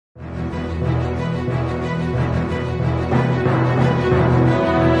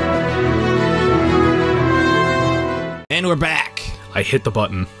And we're back. I hit the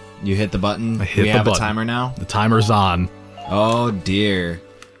button. You hit the button? I hit the button. We have a timer now? The timer's on. Oh, dear.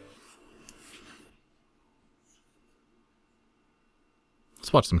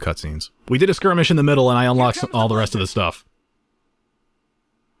 Let's watch some cutscenes. We did a skirmish in the middle, and I unlocked all the rest of the stuff.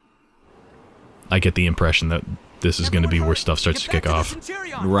 I get the impression that this is going to be where stuff starts to kick off.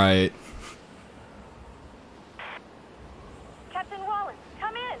 Right. Captain Wallace,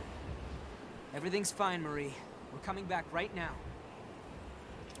 come in. Everything's fine, Marie. We're coming back right now.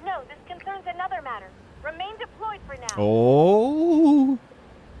 No, this concerns another matter. Remain deployed for now. Oh.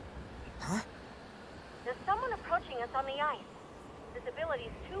 Huh? There's someone approaching us on the ice. Visibility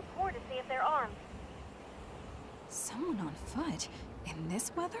is too poor to see if they're armed. Someone on foot? In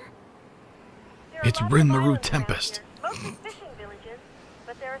this weather? There are It's lots of Rinmaru islands around Tempest. here, mostly fishing villages,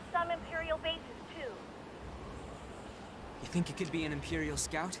 but there are some Imperial bases too. You think it could be an Imperial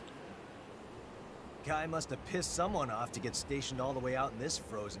scout? Guy must have pissed someone off to get stationed all the way out in this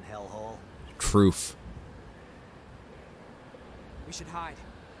frozen hellhole. Truth. We should hide.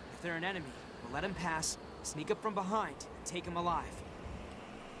 If they're an enemy, we'll let them pass, sneak up from behind, and take them alive.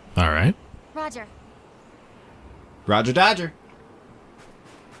 Alright. Roger. Roger Dodger.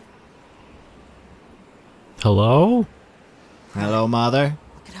 Hello? Hello, Mother.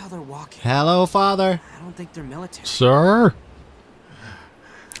 Look at how they're walking. Hello, Father. I don't think they're military. Sir?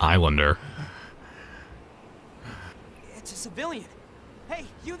 Islander. It's a civilian. Hey,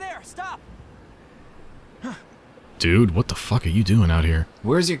 you there, stop! Dude, what the fuck are you doing out here?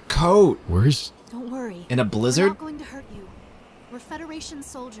 Where's your coat? Where's... Don't worry. In a blizzard? We're not going to hurt you. We're Federation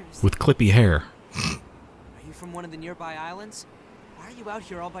soldiers. with clippy hair? Are you from one of the nearby islands? Why are you out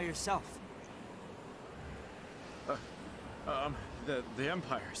here all by yourself? The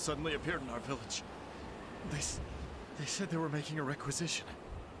Empire suddenly appeared in our village. They said they were making a requisition.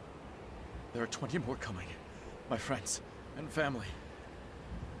 There are 20 more coming. My friends and family.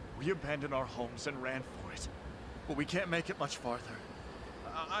 We abandoned our homes and ran for it. But we can't make it much farther.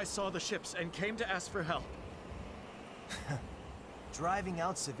 I saw the ships and came to ask for help. Driving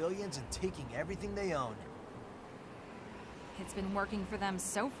out civilians and taking everything they own. It's been working for them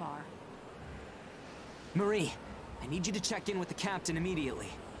so far. Marie, I need you to check in with the captain immediately.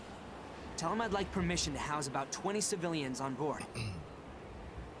 Tell him I'd like permission to house about 20 civilians on board.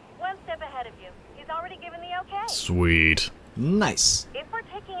 One step ahead of you. He's already given the okay. Sweet. Nice. If we're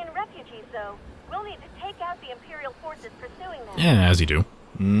taking in refugees, though, we'll need to take out the Imperial forces pursuing them. Yeah, as you do.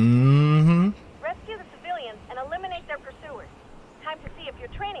 Mm-hmm. Rescue the civilians and eliminate their pursuers. Time to see if your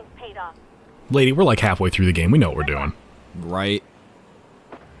training's paid off. Lady, we're like halfway through the game. We know what we're doing. Right.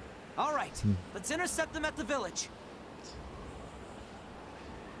 All right, let's intercept them at the village.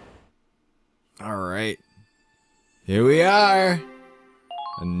 All right. Here we are.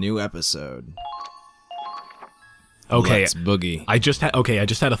 A new episode. Okay, Let's boogie. I just had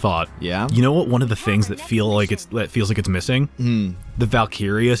a thought. Yeah? You know what? One of the things that feels like it's missing, the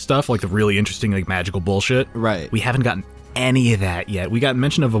Valkyria stuff, like the really interesting, like magical bullshit. Right. We haven't gotten any of that yet. We got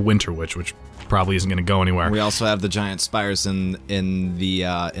mention of a Winter Witch, which probably isn't going to go anywhere. We also have the giant spires in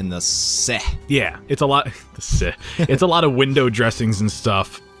the sea. Yeah, it's a lot. It's a lot of window dressings and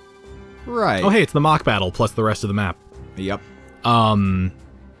stuff. Right. Oh, hey, it's the mock battle plus the rest of the map. Yep.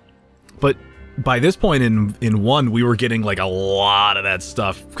 But by this point in 1, we were getting like a lot of that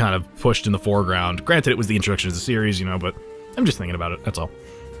stuff kind of pushed in the foreground. Granted, it was the introduction of the series, you know, but I'm just thinking about it. That's all.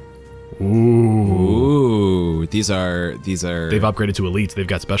 Ooh. These are. They've upgraded to elites. They've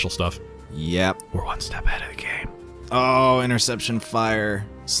got special stuff. Yep. We're one step ahead of the game. Oh, interception fire.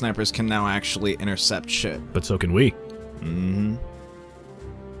 Snipers can now actually intercept shit. But so can we. Mm-hmm.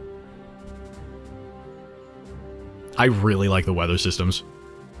 I really like the weather systems.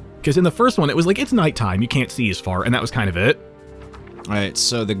 Because in the first one, it was like, it's nighttime, you can't see as far, and that was kind of it. Alright,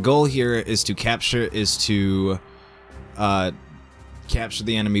 so the goal here is to capture the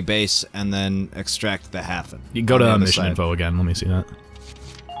enemy base and then extract the Hafen. You can go to mission info again, let me see that.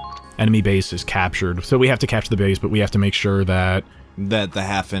 Enemy base is captured, so we have to capture the base, but we have to make sure that... That the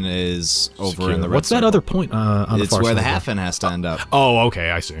Hafen is over secure. in the red What's that circle. other point on the It's far where the side Hafen has to end up. Oh, okay,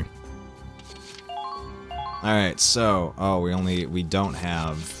 I see. Alright, so... Oh, we don't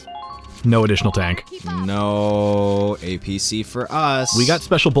have... No additional tank. No APC for us. We got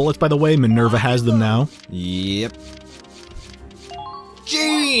special bullets, by the way. Minerva has them now. Yep.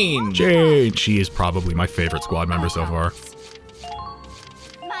 Jane! Jane! She is probably my favorite squad member so far.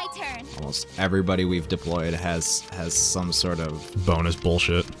 My turn. Almost everybody we've deployed has some sort of... Bonus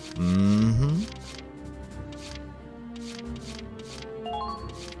bullshit. Mm-hmm.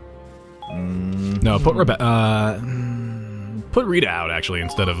 No, put Rita out, actually,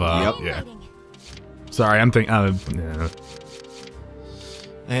 instead of, Yep. yeah. Sorry, I'm thinking. Yeah.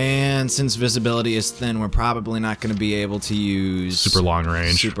 And since visibility is thin, we're probably not going to be able to use Super long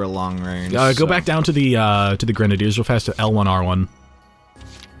range. Super long range. Go back down to the Grenadiers real fast to L1R1.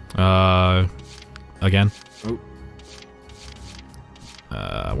 Again.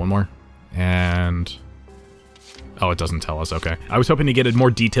 Oh. One more. And oh, it doesn't tell us. Okay. I was hoping to get a more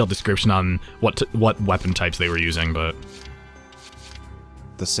detailed description on what weapon types they were using, but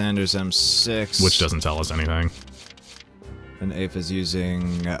The Sanders M6, which doesn't tell us anything. And Ape is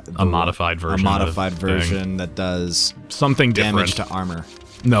using A modified version. A modified version that does something damage different to armor.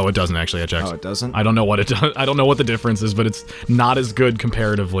 No, it doesn't actually. I checked. Oh, it doesn't? I don't know what it does. I don't know what the difference is, but it's not as good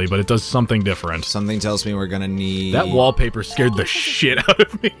comparatively, but it does something different. Something tells me we're gonna need... That wallpaper scared the shit out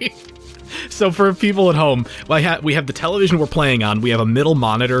of me. So for people at home, we have the television we're playing on. We have a middle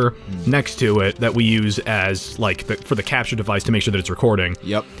monitor next to it that we use as like for the capture device to make sure that it's recording.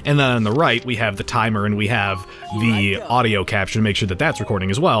 Yep. And then on the right we have the timer and we have the audio capture to make sure that that's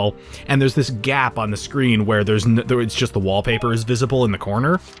recording as well. And there's this gap on the screen where it's just the wallpaper is visible in the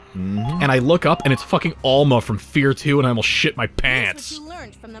corner. And I look up and it's fucking Alma from Fear 2, and I almost shit my pants.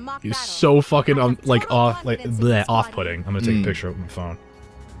 He's so fucking off-putting. I'm gonna take a picture of my phone.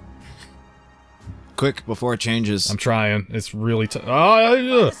 Quick, before it changes. I'm trying. It's really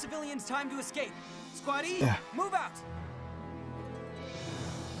oh, Civilians, time to escape. Squad E, move out.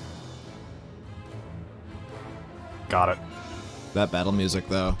 Got it. That battle music,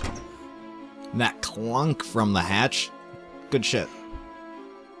 though. And that clunk from the hatch. Good shit.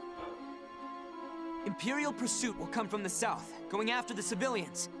 Imperial pursuit will come from the south, going after the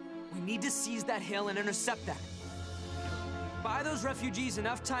civilians. We need to seize that hill and intercept them. Buy those refugees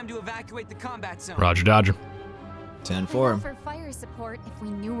enough time to evacuate the combat zone. Roger, Dodger. 10-4. For fire support if we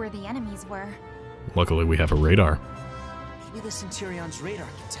knew where the enemies were. Luckily, we have a radar. Maybe the Centurion's radar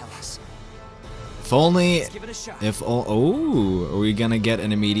can tell us. If only... Let's give it a shot. If... Oh, are we gonna get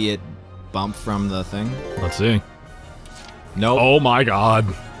an immediate bump from the thing? Let's see. Nope. Oh my god.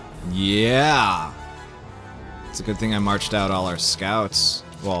 Yeah. It's a good thing I marched out all our scouts.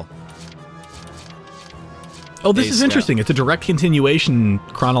 Well... Oh, this is interesting. It's a direct continuation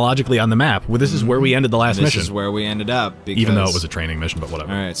chronologically on the map. Well, this is where we ended the last mission. This is where we ended up. Because... Even though it was a training mission, but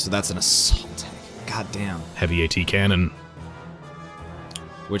whatever. Alright, so that's an assault tank. God damn. Heavy AT cannon.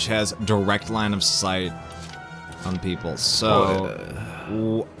 Which has direct line of sight on people.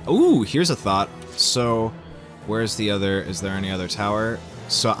 So... ooh, here's a thought. So, where's the other... Is there any other tower?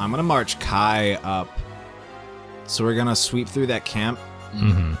 So, I'm gonna march Kai up. So, we're gonna sweep through that camp.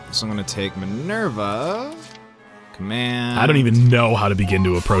 So, I'm gonna take Minerva... Command. I don't even know how to begin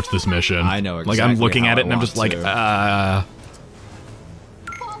to approach this mission. I know exactly. Like, I'm looking at it and I'm just like,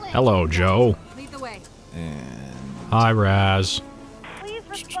 hello, Joe. Lead the way. And... Hi, Raz. Please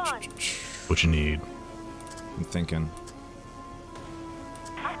respond. What you need? I'm thinking.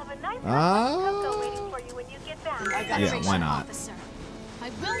 I'll have a nice cocoa waiting for you when you get back. Yeah, why not? Officer.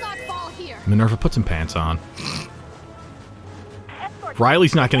 I will not fall here. Minerva, put some pants on.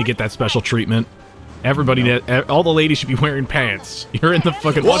 Riley's not going to get that special treatment. Everybody, all the ladies should be wearing pants. You're in the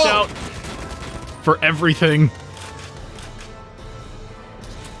fucking... Watch out for everything.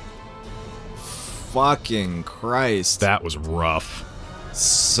 Fucking Christ. That was rough.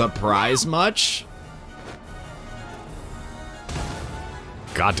 Surprise much?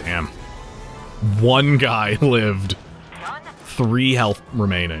 Goddamn. One guy lived. 3 health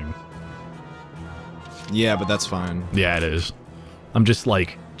remaining. Yeah, but that's fine. Yeah, it is. I'm just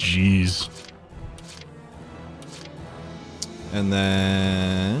like, jeez. And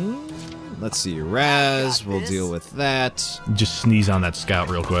then... Let's see, Raz, we'll deal with that. Just sneeze on that scout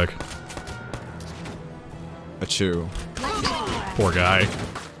real quick. Achoo. Poor guy.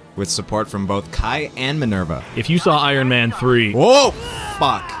 With support from both Kai and Minerva. If you saw Iron Man 3... Whoa!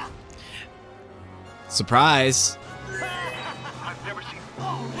 Fuck. Surprise.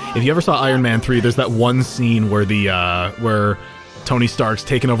 If you ever saw Iron Man 3, there's that one scene where where Tony Stark's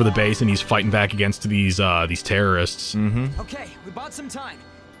taking over the base and he's fighting back against these terrorists. Okay, we bought some time.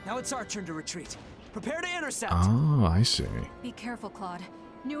 Now it's our turn to retreat. Prepare to intercept. Oh, I see. Be careful, Claude.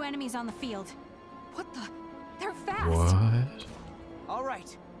 New enemies on the field. What the? They're fast. What? All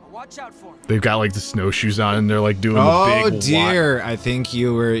right, I'll watch out for them. They've got like the snowshoes on and they're like doing the big... Oh dear, I think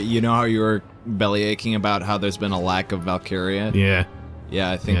you know how you were belly aching about how there's been a lack of Valkyria? Yeah.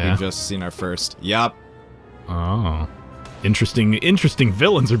 Yeah, I think we've just seen our first. Yup. Oh. Interesting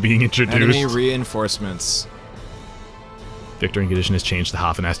villains are being introduced. Enemy reinforcements. Victor and Condition has changed the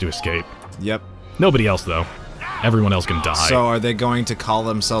Hoffen has to escape. Yep. Nobody else, though. Everyone else can die. So are they going to call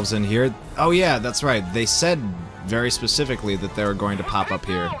themselves in here? Oh yeah, that's right. They said very specifically that they were going to pop up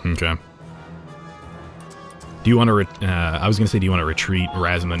here. Okay. Do you want to? I was gonna say, do you want to retreat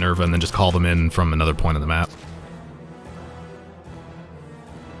Raz and Minerva and then just call them in from another point on the map?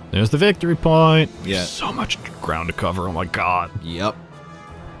 There's the victory point. Yeah. So much ground to cover. Oh my god. Yep.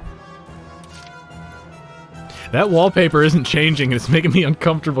 That wallpaper isn't changing, and it's making me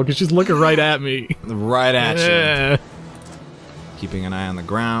uncomfortable because she's looking right at me. Right at Yeah. you. Keeping an eye on the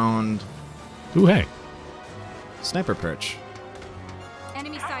ground. Ooh, hey. Sniper perch.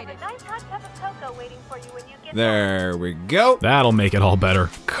 Enemy sighted. Nice hot cup of cocoa waiting for you when you get There we go. That'll make it all better.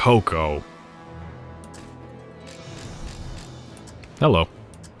 Coco. Hello.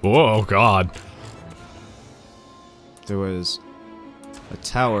 Whoa, God. There was a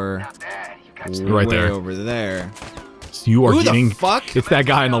tower Right way there. over there. You are Who the getting... fuck? It's that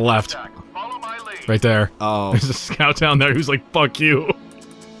guy on the left. Right there. Oh. There's a scout down there who's like, fuck you.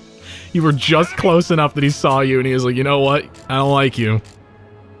 You were just close enough that he saw you, and he was like, you know what? I don't like you.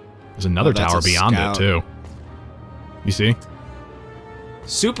 There's another that's tower a beyond scout. it, too. You see?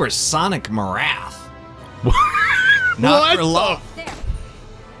 Supersonic Marath. What Not for the- love. There.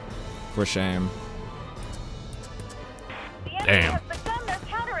 For shame. The enemy Damn. has begun their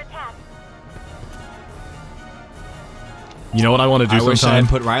counterattack. You know what I want to do I wish I sometime? had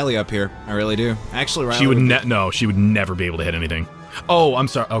put Riley up here. I really do. Actually, Riley She would be- no, she would never be able to hit anything. Oh, I'm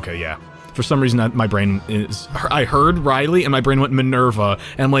sorry. Okay, yeah. For some reason, my brain is... I heard Riley, and my brain went Minerva,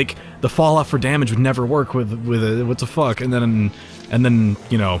 and I'm like, the fallout for damage would never work with a... What the fuck? And then,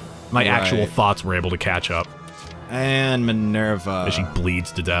 you know, my actual Right. thoughts were able to catch up. And Minerva. As she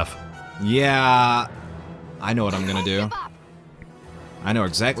bleeds to death. Yeah. I know what I'm gonna do. I know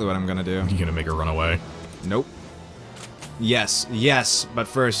exactly what I'm gonna do. You gonna make her run away? Nope. Yes, yes, but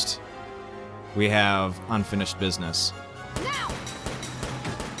first, we have unfinished business.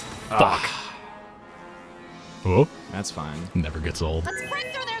 Fuck. Oh, That's fine. never gets old. Let's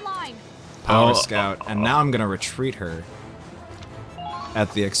break through their line. Power Oh. Scout, and now I'm gonna retreat her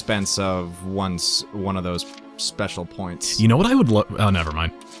at the expense of one of those special points. You know what I would love? Oh, never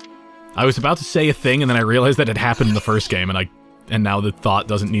mind. I was about to say a thing, and then I realized that it happened in the first game, and now the thought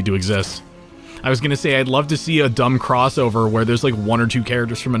doesn't need to exist. I was gonna say I'd love to see a dumb crossover where there's like one or two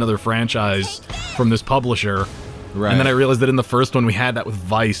characters from another franchise from this publisher, Right. and then I realized that in the first one we had that with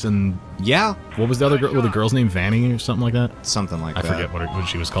Vice and Yeah, what was the other girl? Was the girl's name Vanny or something like that? something like I that. forget what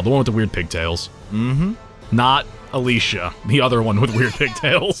she was called. The one with the weird pigtails. Mm-hmm. Not Alicia, the other one with weird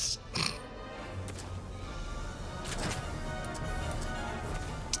pigtails.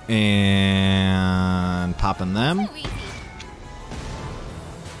 And popping them. Too easy.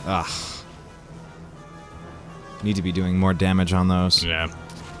 Ugh. Need to be doing more damage on those. Yeah. The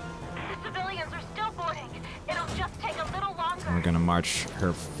civilians are still boarding. It'll just take a little longer. We're gonna march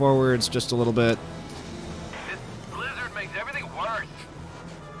her forwards just a little bit. This blizzard makes everything worse.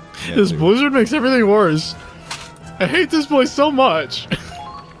 Yeah, This dude. blizzard makes everything worse. I hate this place so much.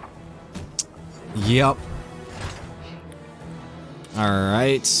 Yep.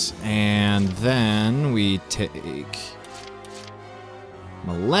 Alright, and then we take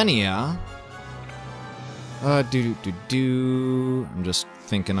Millennia. I'm just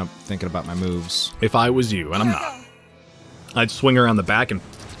thinking about my moves. If I was you, and I'm not, I'd swing around the back and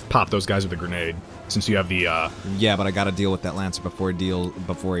pop those guys with a grenade. Since you have the Yeah, but I gotta deal with that Lancer before he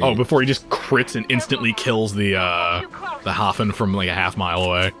oh, before he just crits and instantly kills the Hafen from like a half mile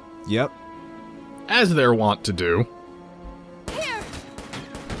away, Yep. as they're wont to do. Here.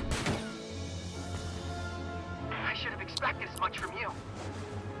 I should have expected as much from you.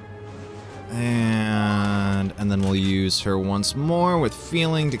 And then we'll use her once more with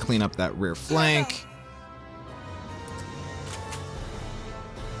feeling to clean up that rear flank.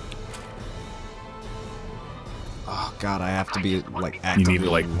 Oh god, I have to be like You actively need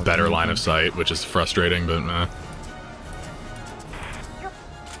like looking better at line them. of sight, which is frustrating, but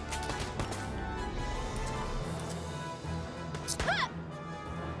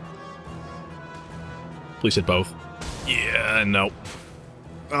please hit both. Yeah, no.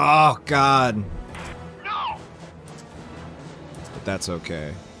 Oh god. No! But that's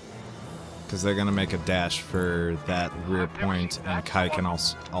okay. Because they're gonna make a dash for that rear point, and Kai can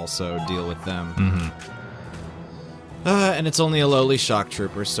also deal with them. Mm-hmm. And it's only a lowly shock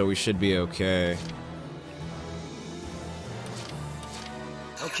trooper, so we should be okay.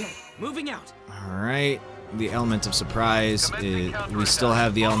 Okay, moving out. Alright. The element of surprise is... We still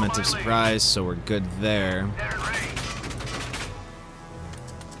have the element of surprise, so we're good there. They're in range.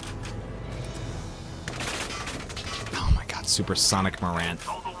 Oh my god, supersonic Morant.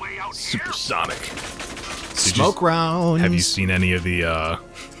 All the way out Supersonic. Smoke rounds! Have you seen any of the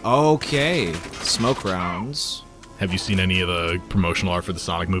Okay. Smoke rounds. Have you seen any of the promotional art for the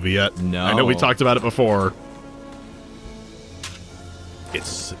Sonic movie yet? No. I know we talked about it before,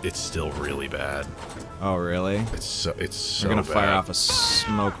 It's still really bad. Oh, really? It's so We're gonna bad. fire off a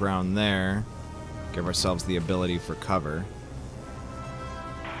smoke round there. Give ourselves the ability for cover.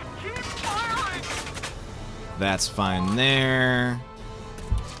 That's fine there.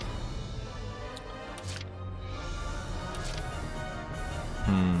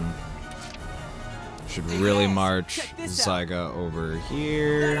 Should really march Zyga over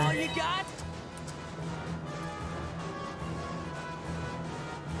here. All you got?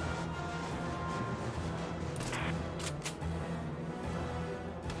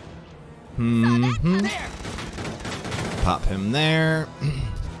 Pop him there.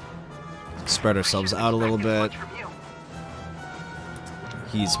 Spread ourselves out a little bit.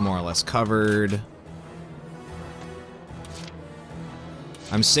 He's more or less covered.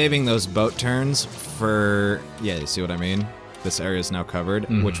 I'm saving those boat turns for... Yeah, you see what I mean? This area is now covered,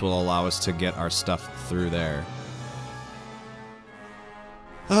 which will allow us to get our stuff through there.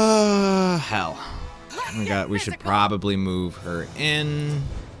 Hell. We should probably move her in.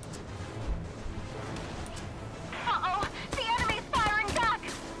 Uh-oh, the enemy's firing back.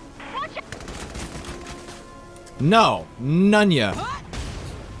 Watch out. No, Nunya.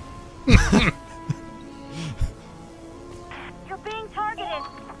 You're being targeted.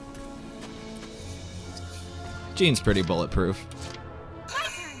 Jean's pretty bulletproof.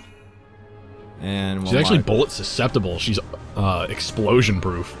 And She's actually bullet susceptible. She's explosion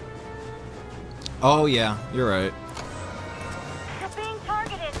proof. Oh yeah, you're right. You're being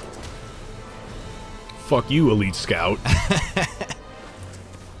targeted. Fuck you, elite scout.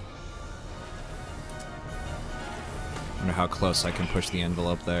 Wonder how close I can push the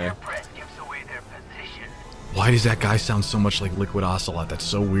envelope there. Why does that guy sound so much like Liquid Ocelot? That's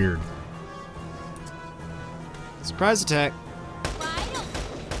so weird. Surprise attack.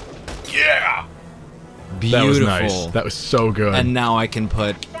 Yeah! Beautiful. That was nice. That was so good. And now I can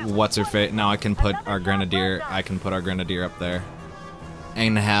put what's her face. Now I can put our grenadier. I can put our grenadier up there,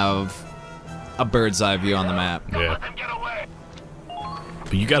 and have a bird's eye view on the map. Yeah.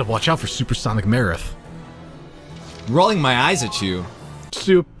 But you gotta watch out for Supersonic Marith. Rolling my eyes at you.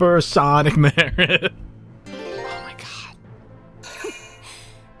 Supersonic Marith. Oh my god.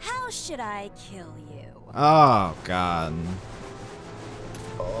 How should I kill you? Oh god.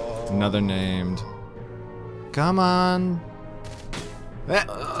 Another named. Come on.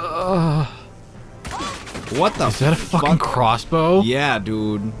 What the? Is that a fucking crossbow? Yeah,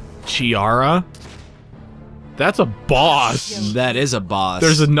 dude. Chiara? That's a boss. That is a boss.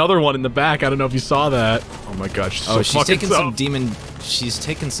 There's another one in the back. I don't know if you saw that. Oh my god, she's so she's fucking taking tough. some demon. She's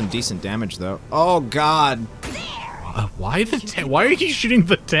taking some decent damage though. Oh god. Why are you shooting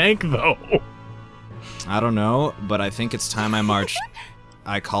the tank though? I don't know, but I think it's time I marched.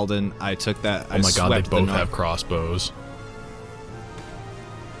 I called in. I took that. Oh my god, they both have crossbows.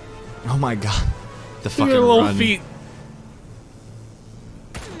 Oh my god, the Look fucking at her little run. feet.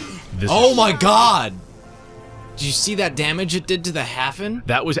 Oh my god! Did you see that damage it did to the Hafen?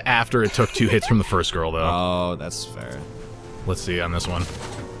 That was after it took 2 hits from the first girl, though. Oh, that's fair. Let's see on this one.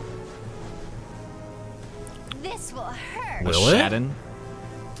 This will hurt. Will it? Shadden?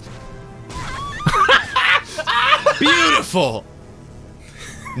 Beautiful!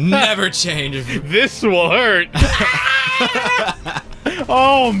 Never change. This will hurt.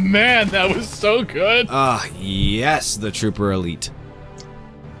 Oh man, that was so good. Ah, yes, the Trooper Elite.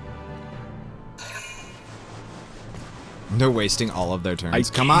 They're wasting all of their turns.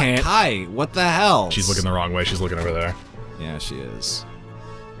 Come on, Kai, what the hell? She's looking the wrong way. She's looking over there. Yeah, she is.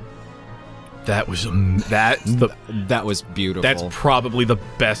 That was that was beautiful. That's probably the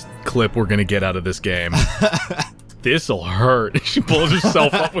best clip we're gonna get out of this game. This'll hurt. She blows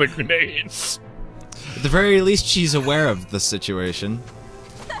herself up with a grenade. At the very least, she's aware of the situation.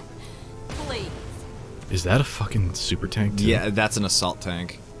 Please. Is that a fucking super tank? Too? Yeah, that's an assault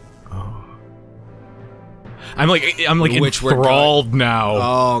tank. Oh. I'm like Which we're enthralled now.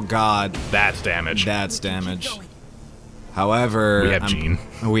 Oh god, that's damage. That's damage. However, we have Jean.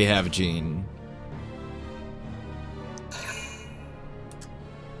 We have Jean.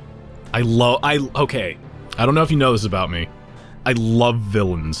 Okay. I don't know if you know this about me. I love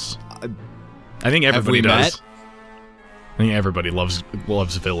villains. I think everybody does. Met? I think everybody loves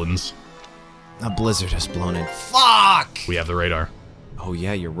villains. A blizzard has blown in. Fuck! We have the radar. Oh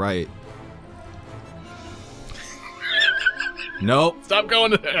yeah, you're right. Nope. Stop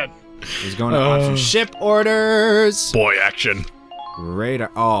going to that. He's going to option ship orders. Boy action. Radar.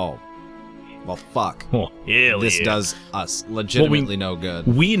 Oh. Well, fuck. Oh, hell This yeah. does us legitimately no good.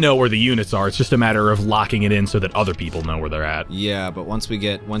 We know where the units are. It's just a matter of locking it in so that other people know where they're at. Yeah, but once we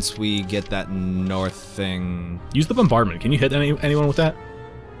get that north thing... Use the bombardment. Can you hit anyone with that?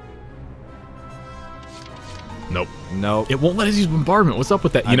 Nope. Nope. It won't let us use bombardment. What's up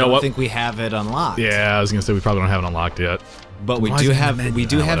with that? You know what? I don't think we have it unlocked. Yeah, I was gonna say we probably don't have it unlocked yet. But we Why is do it in the have menu?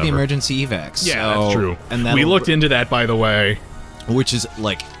 the Whatever. emergency evacs. Yeah, so, that's true. And then we looked into that, by the way. Which is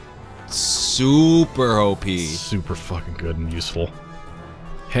like super OP. Super fucking good and useful.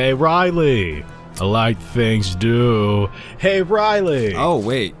 Hey Riley, I like things do. Hey Riley. Oh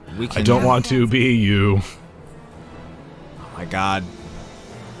wait, we can. I don't want to be you. Oh my god.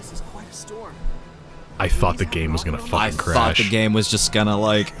 This is quite a storm. I thought the game was gonna fucking I crash. thought the game was just gonna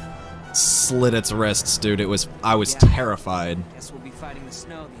like slit its wrists, dude. I was terrified. Guess we'll be fighting the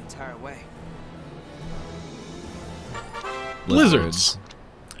snow the entire way. Blizzards.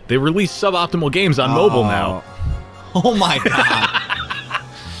 They release suboptimal games on mobile now. Oh my god.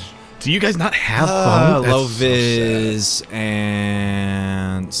 Do you guys not have phone? Low That's so vis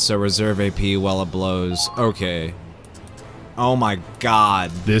and so reserve AP while it blows. Okay. Oh my god.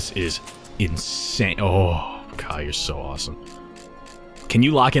 This is insane. Oh, Kai, you're so awesome. Can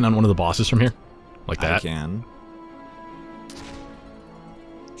you lock in on one of the bosses from here? Like that? I can.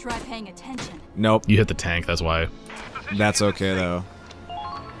 Try paying attention. Nope. You hit the tank, that's why. That's okay though.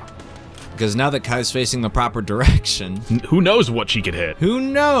 Because now that Kai's facing the proper direction, Who knows what she could hit? who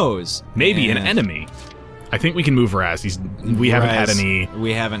knows? Maybe an And enemy. I think we can move Raz. We haven't had Raz, any...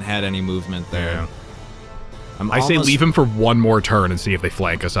 We haven't had any movement there. Yeah. I say leave him for one more turn and see if they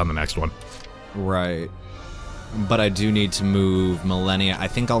flank us on the next one. Right. But I do need to move Millennia. I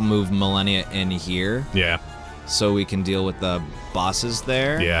think I'll move Millennia in here. Yeah. So we can deal with the bosses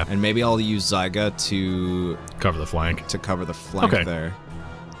there. Yeah. And maybe I'll use Zyga to Cover the flank. cover the flank Okay. there.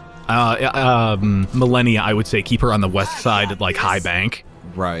 Millennia, I would say keep her on the west side at, like, High Bank.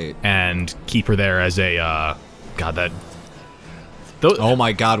 Right. And keep her there as a, God, that... Oh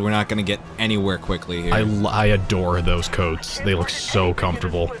my god, we're not going to get anywhere quickly here. I adore those coats. They look so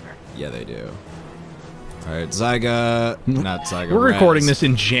comfortable. Yeah, they do. Alright, Zyga... Not Zyga, We're Raz. recording this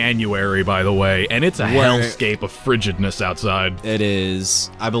in January, by the way, and it's a Where- hellscape of frigidness outside. It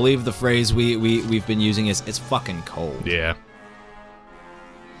is. I believe the phrase we've been using is, it's fucking cold. Yeah.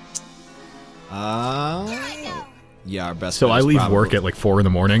 Yeah, our best So bet I is leave probably- work at like 4 in the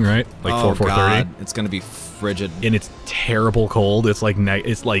morning, right? Like oh 4:30. God, it's gonna be frigid. And it's terrible cold. It's like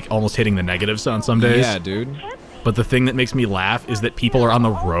it's like almost hitting the negatives on some days. Yeah, dude. But the thing that makes me laugh is that people are on the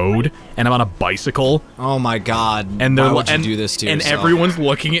road and I'm on a bicycle. Oh my god. And they're why would you and, do this to and yourself? everyone's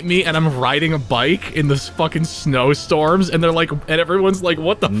looking at me and I'm riding a bike in this fucking snowstorms and they're like and everyone's like,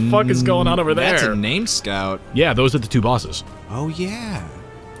 what the fuck is going on over there? That's a name scout. Yeah, those are the two bosses. Oh yeah.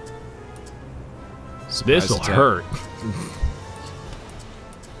 This'll hurt.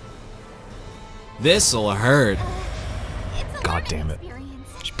 This'll hurt. God damn it.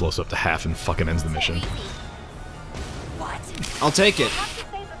 She blows up to half and fucking ends the mission. I'll take it. Have to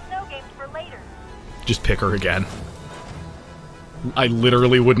save the snow games for later. Just pick her again. I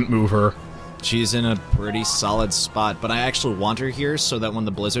literally wouldn't move her. She's in a pretty solid spot, but I actually want her here so that when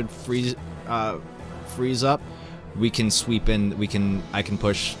the blizzard freeze up, we can sweep in. I can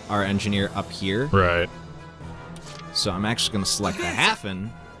push our engineer up here. Right. So I'm actually gonna select the Hafen.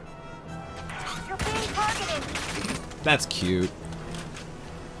 You're being targeted. That's cute.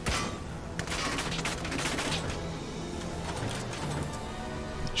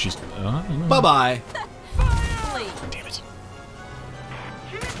 She's Bye-bye. Damn it.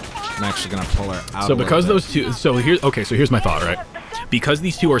 I'm actually gonna pull her out. So a because little those two, so here's my thought, right? Because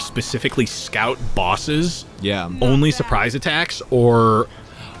these two are specifically scout bosses, bit. Yeah. only surprise attacks or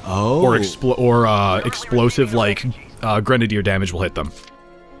explosive like grenadier damage will hit them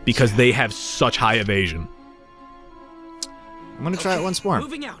because they have such high evasion. I'm gonna try it once more.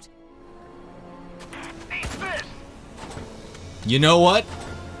 Moving out. You know what?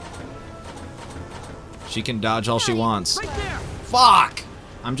 She can dodge all she wants. Right there. Fuck!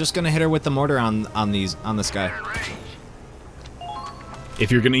 I'm just gonna hit her with the mortar on this guy.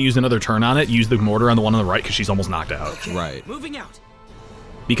 If you're gonna use another turn on it, use the mortar on the one on the right because she's almost knocked out. Right. Moving out.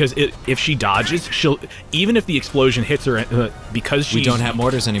 Because if she dodges, she'll even if the explosion hits her because she We don't have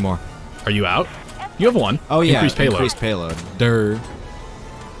mortars anymore. Are you out? You have one. Oh yeah. Increased payload. Increased payload. Durr.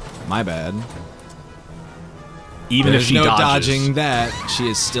 My bad. Even There's if she no dodges. dodging that. She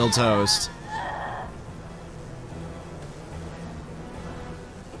is still toast.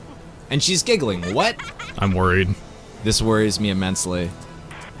 And she's giggling. What? I'm worried. This worries me immensely.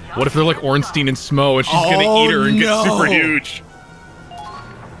 What if they're like Ornstein and Smo and she's gonna Oh, eat her and no. get super huge?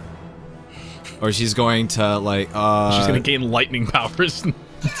 Or she's going to, like, She's gonna gain lightning powers and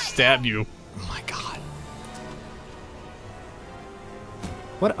stab you. Oh my god.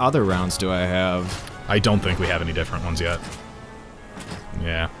 What other rounds do I have? I don't think we have any different ones yet.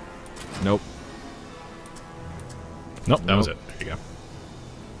 Yeah. Nope. Nope, that was it. There you go.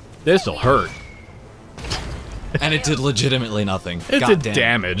 This'll hurt. And it did legitimately nothing. It God did damn.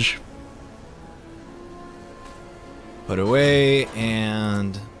 damage. Put away,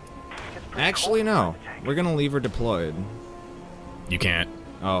 and... Actually, no. We're gonna leave her deployed. You can't.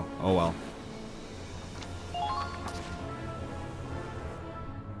 Oh well.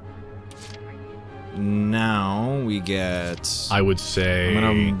 Now we get... I would say...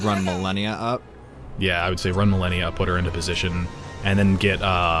 I'm gonna run Millennia up. Yeah, I would say run Millennia up, put her into position, and then get,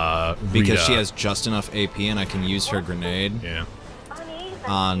 Because Rita. she has just enough AP and I can use her grenade Yeah.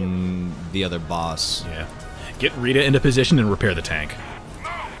 on the other boss. Yeah. Get Rita into position and repair the tank.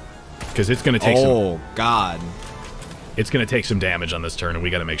 Because it's gonna take some... Oh, God. It's gonna take some damage on this turn, and we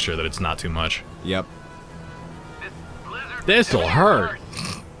gotta make sure that it's not too much. Yep. This'll hurt!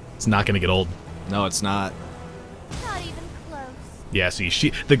 It's not gonna get old. No, it's not. Not even close. Yeah,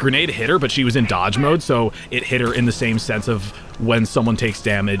 see, the grenade hit her, but she was in dodge mode, so it hit her in the same sense of when someone takes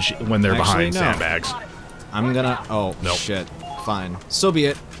damage when they're Actually, behind no. sandbags. I'm gonna... Oh, Nope. shit. Fine. So be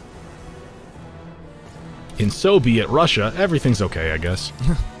it. In so be it, Russia, everything's okay, I guess.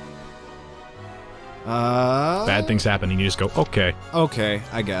 Bad things happen, and you just go, okay. Okay,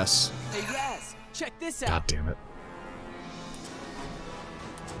 I guess. Hey, Yaz, check this out. God damn it.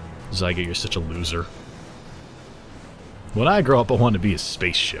 Zyga, you're such a loser. When I grow up, I want to be a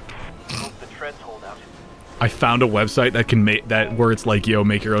spaceship. The treads hold out. I found a website that can make that where it's like, yo,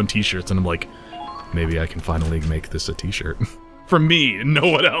 make your own t-shirts, and I'm like, maybe I can finally make this a t-shirt. For me, and no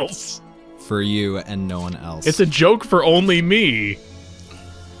one else. For you and no one else. It's a joke for only me.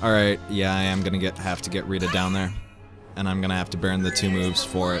 Alright, yeah, I am gonna have to get Rita down there. And I'm gonna have to burn the 2 moves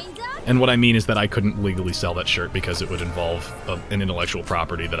for it. And what I mean is that I couldn't legally sell that shirt because it would involve an intellectual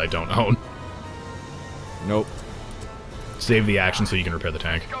property that I don't own. Nope. Save the action so you can repair the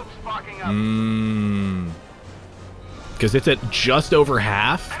tank. Scope's fogging up. Because it's at just over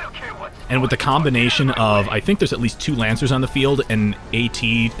half, and with the combination of, I think there's at least 2 Lancers on the field, and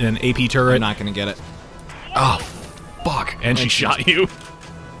an AP turret. I'm not gonna get it. Oh, fuck. And she shot you.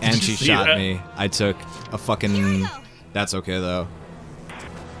 And Did she you see shot that? me. I took a fucking... That's okay, though.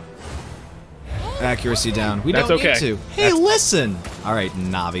 Accuracy down. We That's don't okay. need to. Hey, listen! Alright,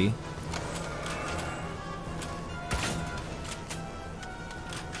 Navi.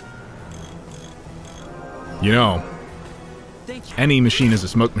 You know, Thank you. any machine is a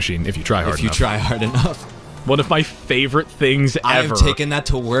smoke machine if you try hard If you enough. try hard enough. One of my favorite things ever. I've taken that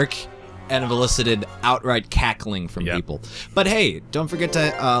to work and have elicited outright cackling from Yep. people. But hey, don't forget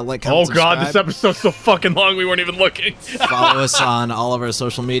to like, Oh comment, god, this subscribe. episode's so fucking long we weren't even looking. Follow us on all of our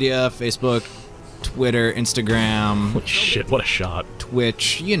social media, Facebook, Twitter, Instagram, Holy shit, what a shot.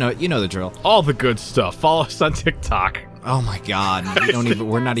 Twitch. You know the drill. All the good stuff. Follow us on TikTok. Oh my god,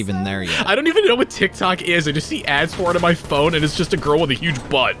 we're not even there yet. I don't even know what TikTok is. I just see ads for it on my phone, and it's just a girl with a huge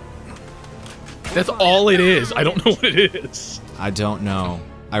butt. That's all it is. I don't know what it is. I don't know.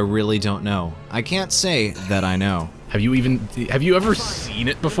 I really don't know. I can't say that I know. Have you ever seen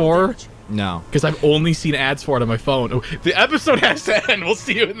it before? No. Because I've only seen ads for it on my phone. Oh, the episode has to end. We'll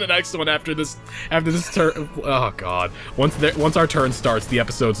see you in the next one after this turn. Oh god. Once our turn starts, the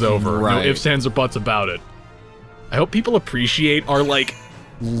episode's over. Right. No ifs, ands, or buts about it. I hope people appreciate our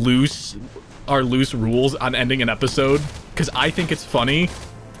loose rules on ending an episode, because I think it's funny,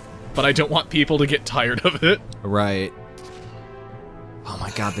 but I don't want people to get tired of it. Right. Oh my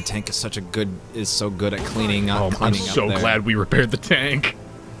god, the tank is so good at cleaning up. I'm so glad we repaired the tank.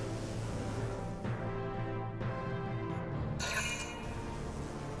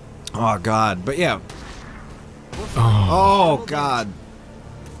 Oh god, but yeah. Oh god.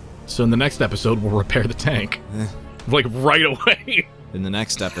 So in the next episode, we'll repair the tank. Like, right away. In the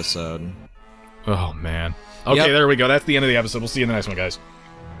next episode. Oh, man. Okay, Yep. there we go. That's the end of the episode. We'll see you in the next one, guys.